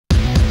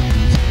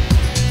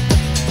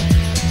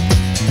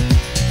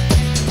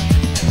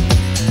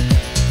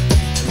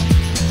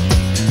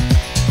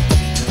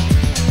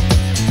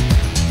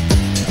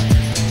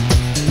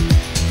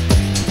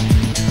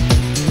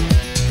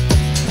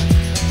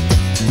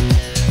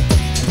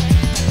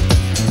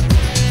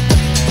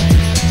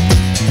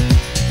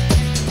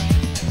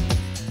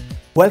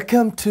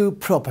Welcome to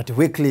Property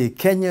Weekly,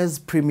 Kenya's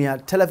premier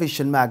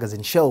television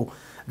magazine show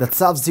that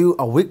serves you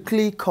a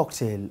weekly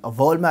cocktail of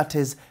all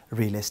matters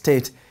real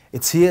estate.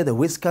 It's here that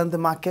we scan the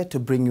market to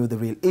bring you the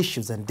real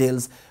issues and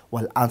deals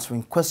while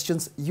answering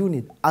questions you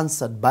need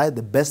answered by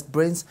the best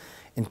brains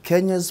in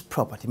Kenya's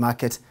property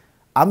market.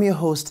 I'm your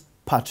host,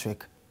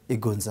 Patrick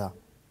Igunza.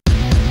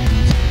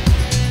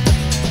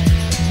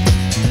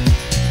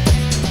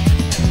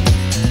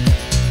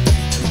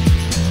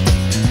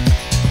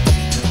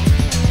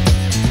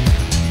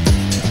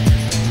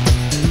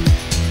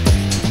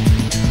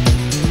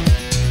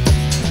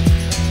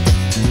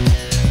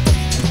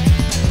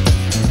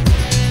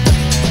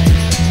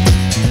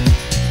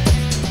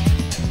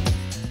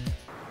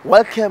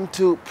 Welcome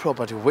to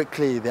Property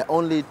Weekly, the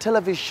only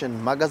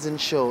television magazine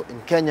show in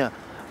Kenya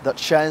that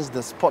shines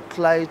the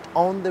spotlight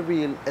on the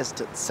real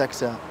estate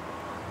sector.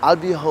 I'll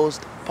be your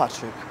host,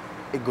 Patrick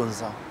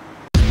Igunza.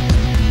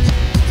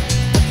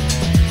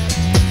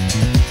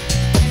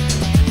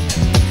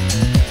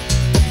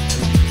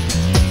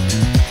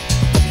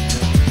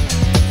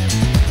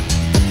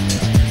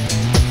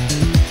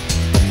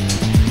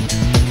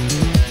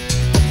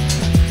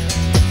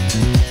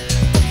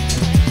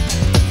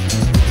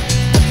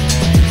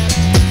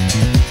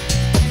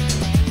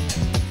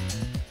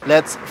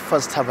 Let's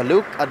first have a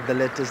look at the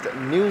latest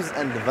news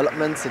and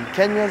developments in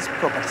Kenya's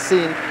property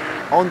scene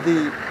on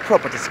the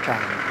Property Scan.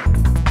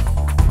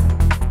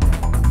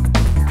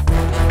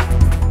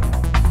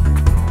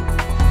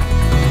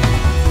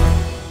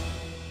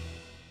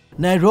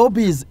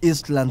 Nairobi's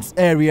Eastlands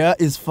area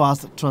is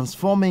fast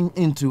transforming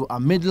into a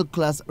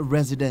middle-class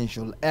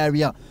residential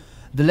area.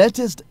 The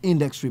latest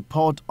index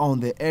report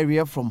on the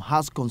area from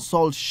Has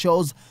Consult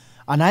shows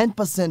a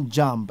 9%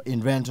 jump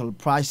in rental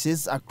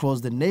prices across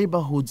the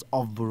neighborhoods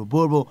of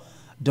Buruburu,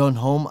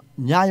 Donholm,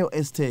 Nyayo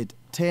Estate,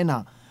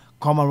 Tena,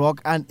 Komarok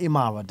and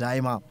Imara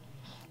Daima.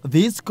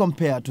 This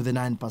compared to the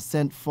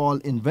 9% fall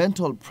in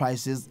rental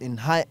prices in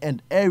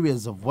high-end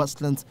areas of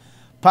Westlands,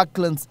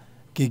 Parklands,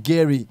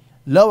 Kigeri,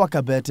 Lower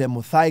Kabete,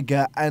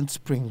 Muthaiga and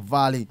Spring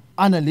Valley.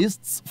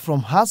 Analysts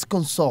from Has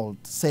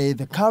Consult say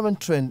the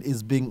current trend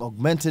is being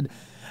augmented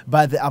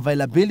by the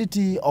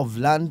availability of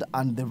land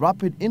and the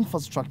rapid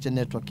infrastructure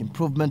network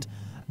improvement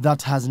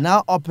that has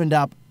now opened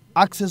up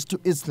access to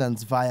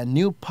Eastlands via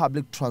new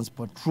public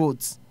transport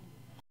routes.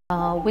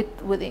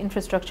 With the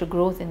infrastructure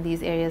growth in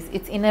these areas,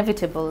 it's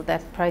inevitable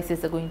that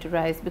prices are going to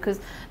rise,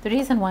 because the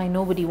reason why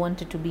nobody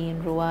wanted to be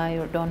in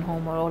Ruai or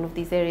Donholm or all of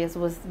these areas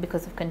was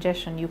because of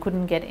congestion. You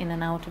couldn't get in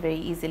and out very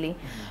easily.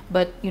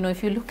 But you know,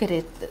 if you look at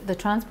it, the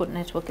transport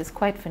network is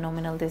quite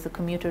phenomenal. There's a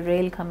commuter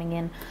rail coming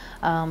in.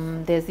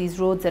 There's these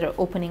roads that are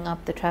opening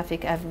up the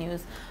traffic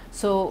avenues.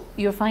 So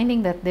you're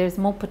finding that there's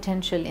more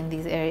potential in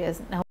these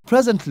areas now.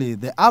 Presently,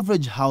 the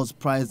average house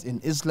price in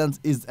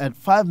Eastlands is at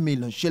 5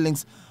 million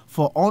shillings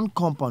for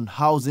on-compound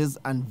houses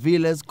and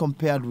villas,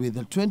 compared with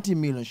the 20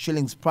 million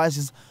shillings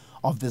prices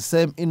of the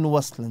same in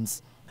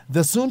Westlands.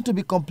 The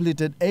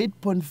soon-to-be-completed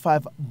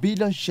 8.5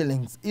 billion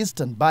shillings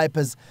Eastern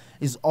Bypass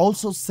is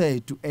also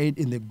said to aid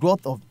in the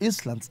growth of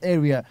Eastlands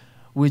area,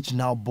 which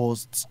now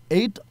boasts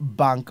 8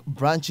 bank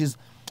branches,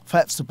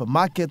 5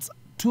 supermarkets,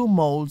 2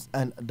 malls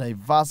and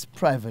diverse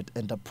private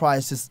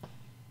enterprises.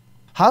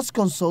 Has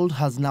Consult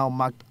has now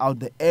marked out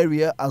the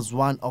area as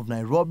one of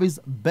Nairobi's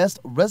best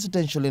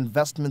residential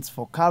investments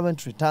for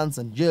current returns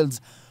and yields,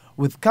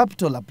 with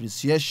capital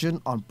appreciation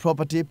on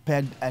property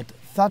pegged at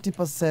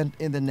 30%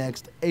 in the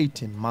next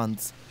 18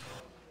 months.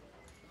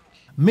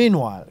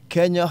 Meanwhile,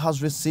 Kenya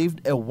has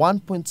received a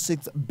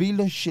 1.6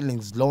 billion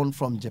shillings loan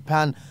from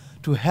Japan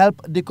to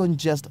help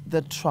decongest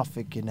the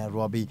traffic in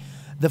Nairobi.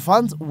 The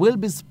funds will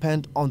be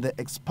spent on the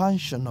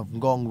expansion of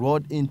Ngong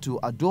Road into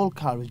a dual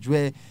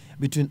carriageway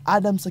between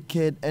Adams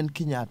Arcade and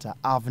Kenyatta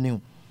Avenue.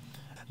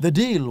 The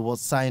deal was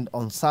signed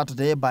on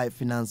Saturday by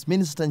Finance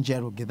Minister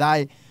Njeru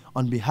Githai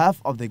on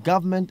behalf of the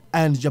government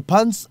and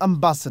Japan's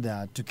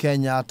ambassador to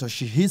Kenya,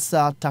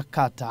 Toshihisa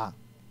Takata.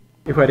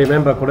 If I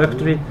remember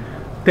correctly,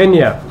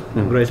 10-year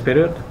grace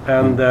period,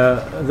 and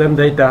then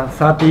later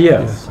 30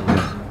 years,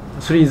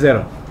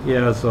 30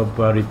 years of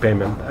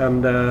repayment,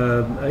 and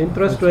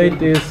interest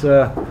rate is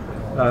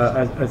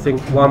I think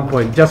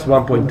just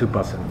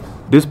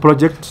 1.2%. This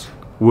project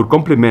will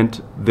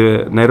complement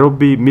the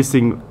Nairobi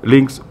Missing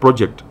Links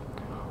project,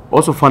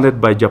 also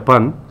funded by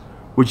Japan,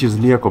 which is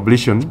near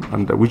completion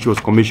and which was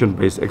commissioned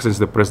by His Excellency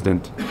the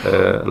President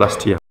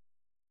last year.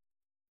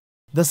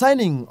 The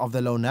signing of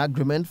the loan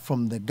agreement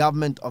from the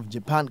government of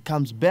Japan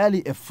comes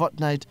barely a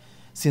fortnight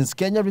since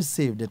Kenya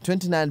received a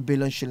 29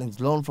 billion shillings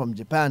loan from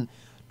Japan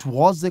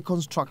towards the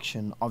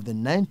construction of the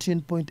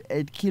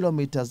 19.8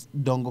 kilometers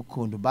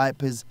Dongo-Kundu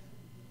bypass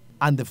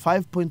and the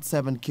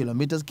 5.7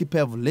 kilometers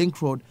Kipevu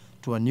Link Road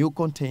to a new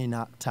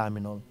container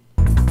terminal.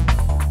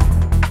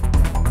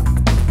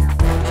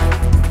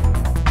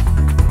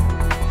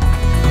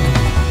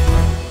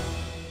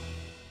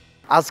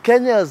 As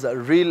Kenya's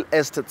real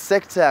estate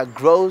sector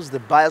grows, the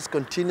bias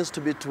continues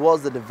to be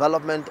towards the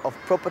development of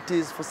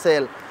properties for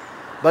sale.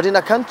 But in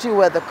a country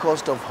where the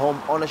cost of home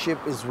ownership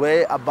is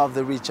way above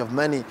the reach of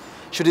many,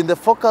 shouldn't the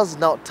focus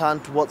now turn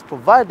towards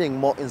providing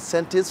more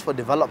incentives for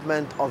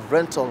development of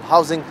rental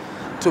housing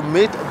to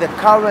meet the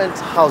current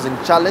housing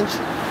challenge?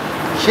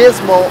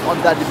 Here's more on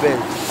that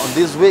debate on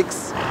this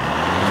week's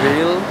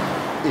Real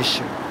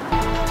Issue.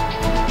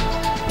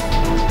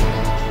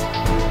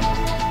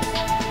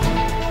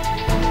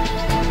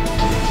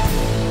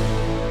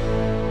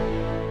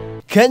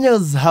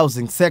 Kenya's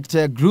housing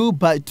sector grew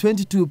by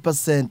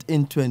 22%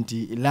 in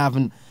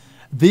 2011.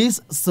 This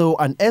saw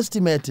an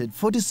estimated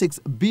 46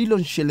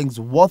 billion shillings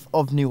worth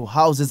of new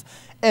houses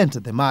enter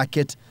the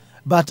market.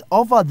 But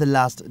over the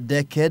last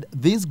decade,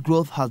 this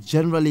growth has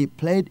generally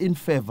played in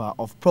favor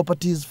of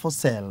properties for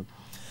sale.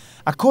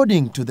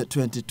 According to the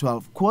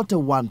 2012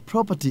 Q1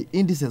 Property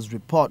Indices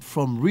report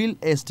from real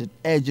estate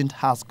agent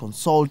Has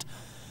Consult,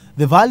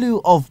 the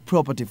value of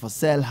property for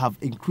sale have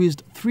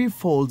increased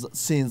threefold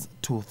since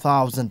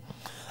 2000.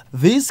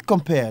 This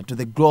compared to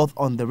the growth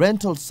on the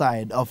rental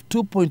side of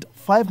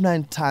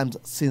 2.59 times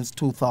since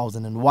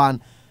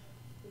 2001.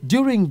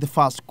 During the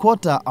first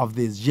quarter of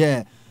this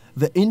year,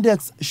 the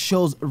index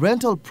shows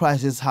rental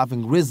prices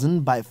having risen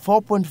by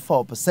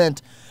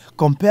 4.4%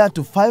 compared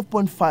to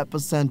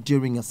 5.5%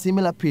 during a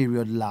similar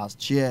period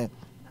last year.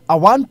 A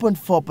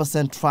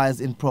 1.4% rise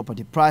in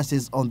property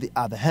prices, on the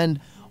other hand,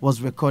 was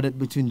recorded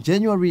between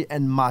January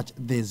and March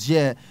this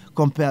year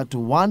compared to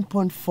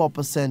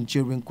 1.4%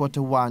 during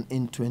Q1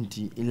 in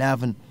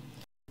 2011.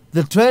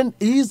 The trend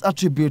is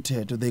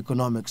attributed to the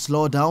economic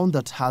slowdown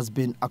that has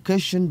been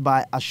occasioned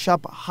by a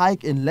sharp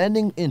hike in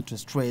lending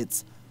interest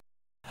rates,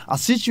 a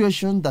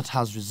situation that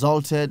has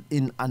resulted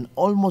in an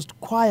almost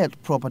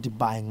quiet property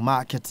buying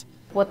market.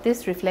 What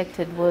this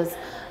reflected was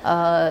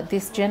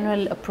this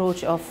general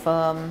approach of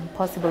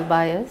possible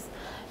buyers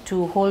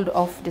to hold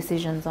off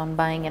decisions on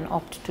buying and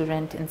opt to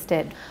rent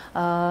instead.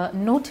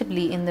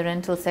 Notably, in the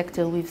rental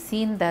sector, we've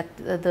seen that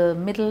the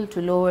middle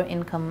to lower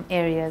income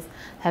areas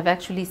have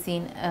actually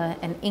seen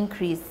an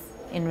increase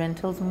in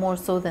rentals more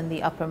so than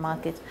the upper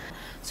market.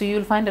 So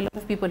you'll find a lot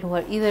of people who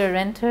are either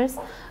renters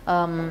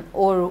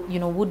or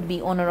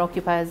would-be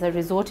owner-occupiers are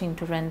resorting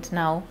to rent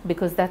now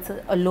because that's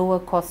a lower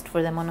cost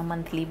for them on a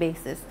monthly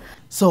basis.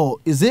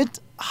 So is it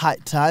high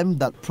time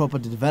that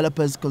property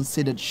developers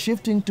considered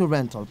shifting to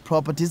rental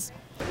properties?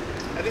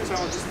 I think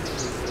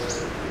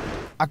so.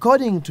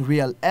 According to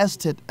real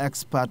estate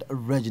expert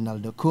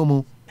Reginald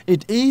Okumu,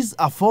 it is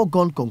a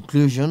foregone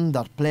conclusion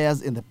that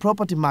players in the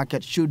property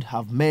market should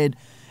have made,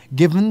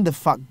 given the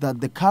fact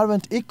that the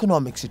current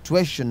economic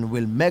situation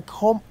will make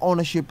home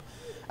ownership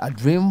a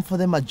dream for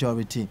the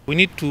majority. We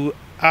need to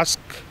ask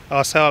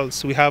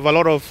ourselves. We have a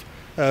lot of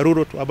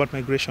rural to urban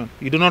migration.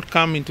 You do not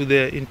come into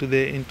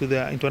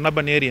an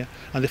urban area,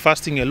 and the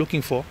first thing you're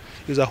looking for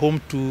is a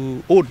home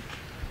to own.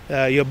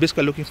 You're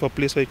basically looking for a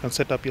place where you can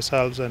set up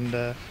yourselves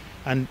and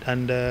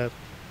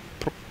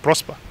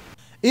prosper.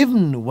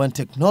 Even when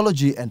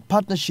technology and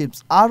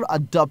partnerships are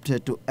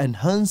adopted to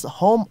enhance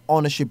home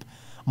ownership,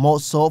 more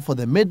so for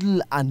the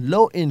middle and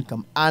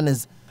low-income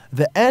earners,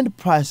 the end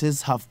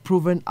prices have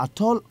proven a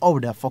tall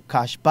order for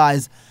cash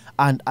buys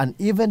and an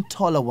even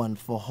taller one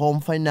for home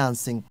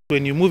financing.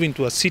 When you move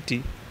into a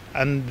city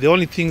and the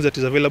only thing that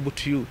is available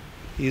to you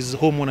is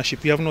home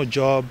ownership, you have no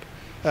job,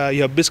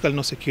 you have basically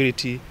no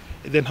security,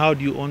 then how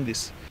do you own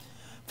this?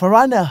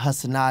 Farana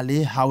Hassan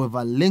Ali,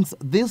 however, links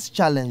this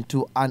challenge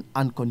to an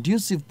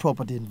unconducive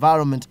property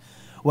environment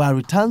where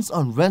returns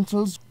on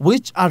rentals,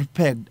 which are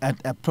pegged at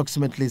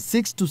approximately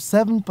 6 to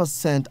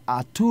 7%,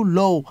 are too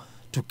low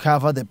to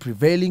cover the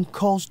prevailing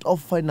cost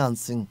of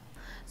financing.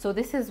 So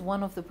this is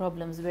one of the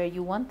problems where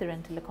you want the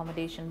rental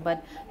accommodation,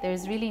 but there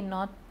is really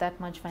not that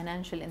much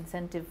financial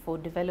incentive for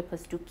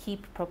developers to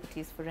keep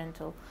properties for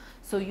rental.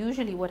 So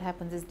usually what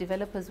happens is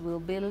developers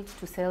will build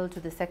to sell to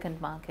the second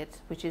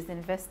market, which is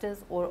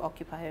investors or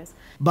occupiers.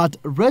 But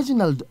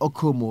Reginald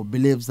Okumu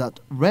believes that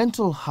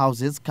rental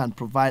houses can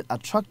provide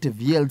attractive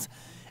yields,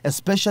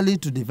 especially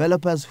to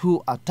developers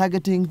who are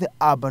targeting the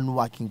urban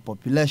working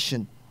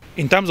population.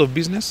 In terms of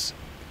business,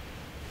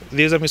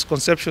 there's a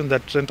misconception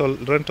that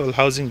rental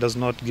housing does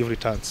not give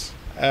returns.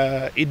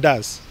 It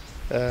does.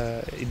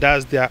 There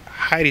are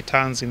high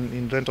returns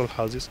in rental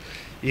houses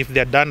if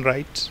they are done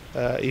right,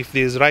 if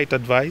there is right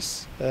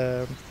advice,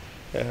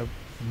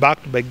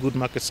 backed by good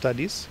market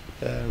studies,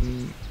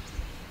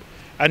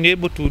 and you're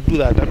able to do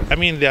that. I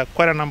mean, there are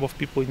quite a number of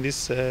people in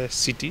this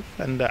city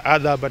and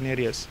other urban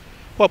areas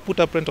who have put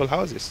up rental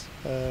houses,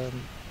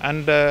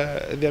 and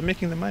they're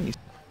making the money.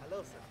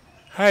 Hello, sir.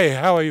 Hi,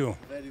 how are you?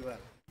 Very well.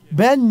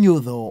 Ben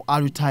Nyutho,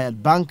 a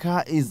retired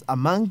banker, is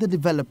among the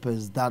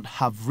developers that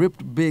have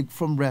reaped big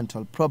from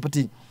rental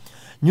property.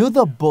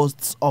 Nyutho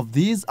boasts of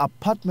this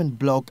apartment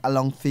block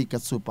along Thika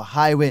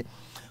Superhighway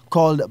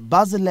called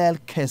Basilel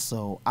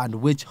Keso,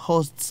 and which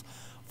hosts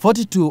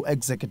 42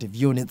 executive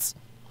units.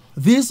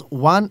 These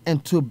 1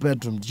 and 2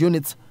 bedroomed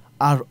units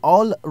are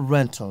all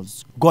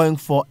rentals, going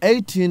for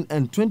 18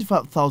 and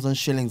 25,000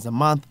 shillings a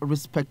month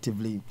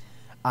respectively,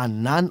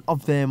 and none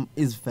of them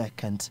is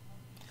vacant.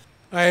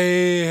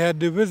 I had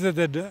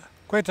visited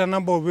quite a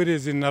number of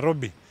areas in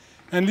Nairobi,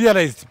 and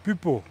realize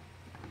people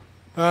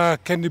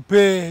can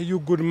pay you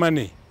good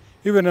money.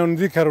 Even on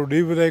Thika Road,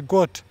 if they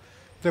got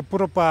the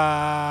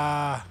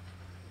proper,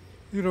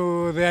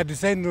 their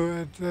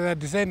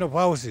design of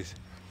houses.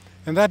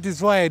 And that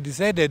is why I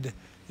decided,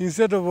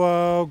 instead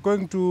of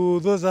going to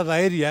those other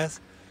areas,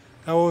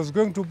 I was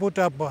going to put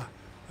up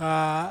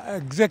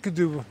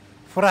executive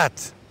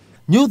flats.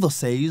 Nyutho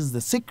says the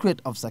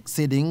secret of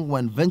succeeding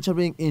when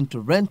venturing into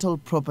rental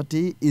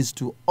property is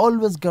to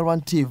always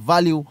guarantee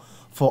value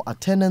for a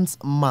tenant's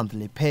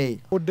monthly pay.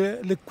 I would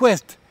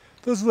request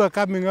those who are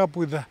coming up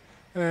with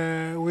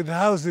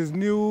houses,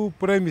 new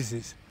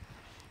premises,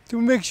 to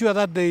make sure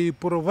that they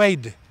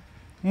provide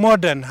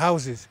modern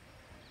houses.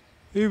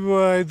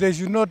 If they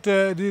should not,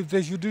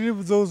 they should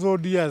leave those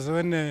old years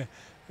when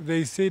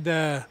they said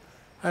a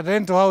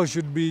rental house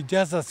should be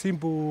just a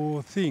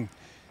simple thing.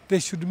 They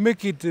should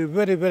make it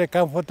very, very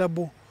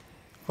comfortable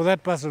for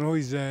that person who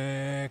is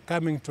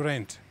coming to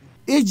rent.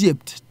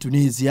 Egypt,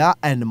 Tunisia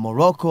and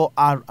Morocco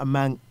are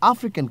among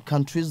African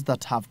countries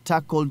that have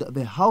tackled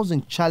the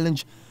housing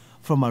challenge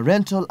from a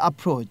rental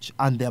approach,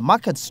 and their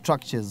market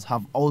structures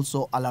have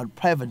also allowed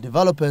private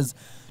developers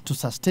to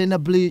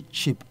sustainably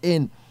chip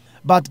in.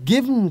 But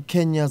given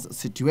Kenya's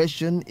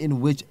situation in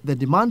which the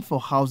demand for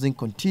housing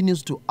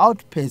continues to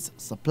outpace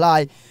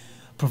supply,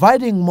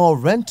 providing more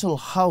rental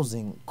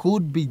housing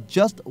could be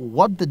just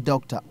what the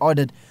doctor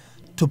ordered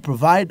to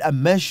provide a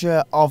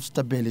measure of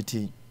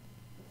stability.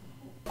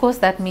 Of course,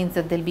 that means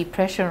that there'll be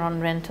pressure on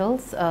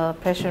rentals,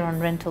 pressure on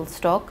rental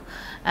stock,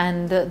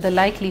 and the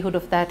likelihood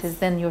of that is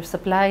then your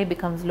supply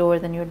becomes lower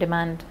than your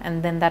demand,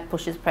 and then that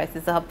pushes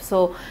prices up.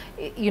 So,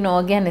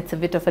 again, it's a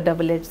bit of a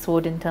double-edged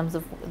sword in terms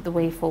of the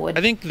way forward.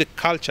 I think the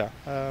culture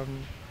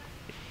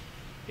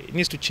it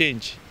needs to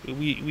change.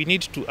 We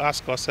need to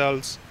ask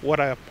ourselves, what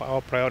are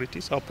our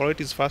priorities? Our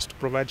priority is first to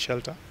provide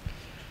shelter.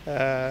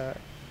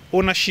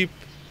 Ownership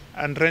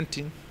and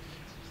renting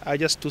are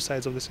just two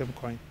sides of the same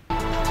coin.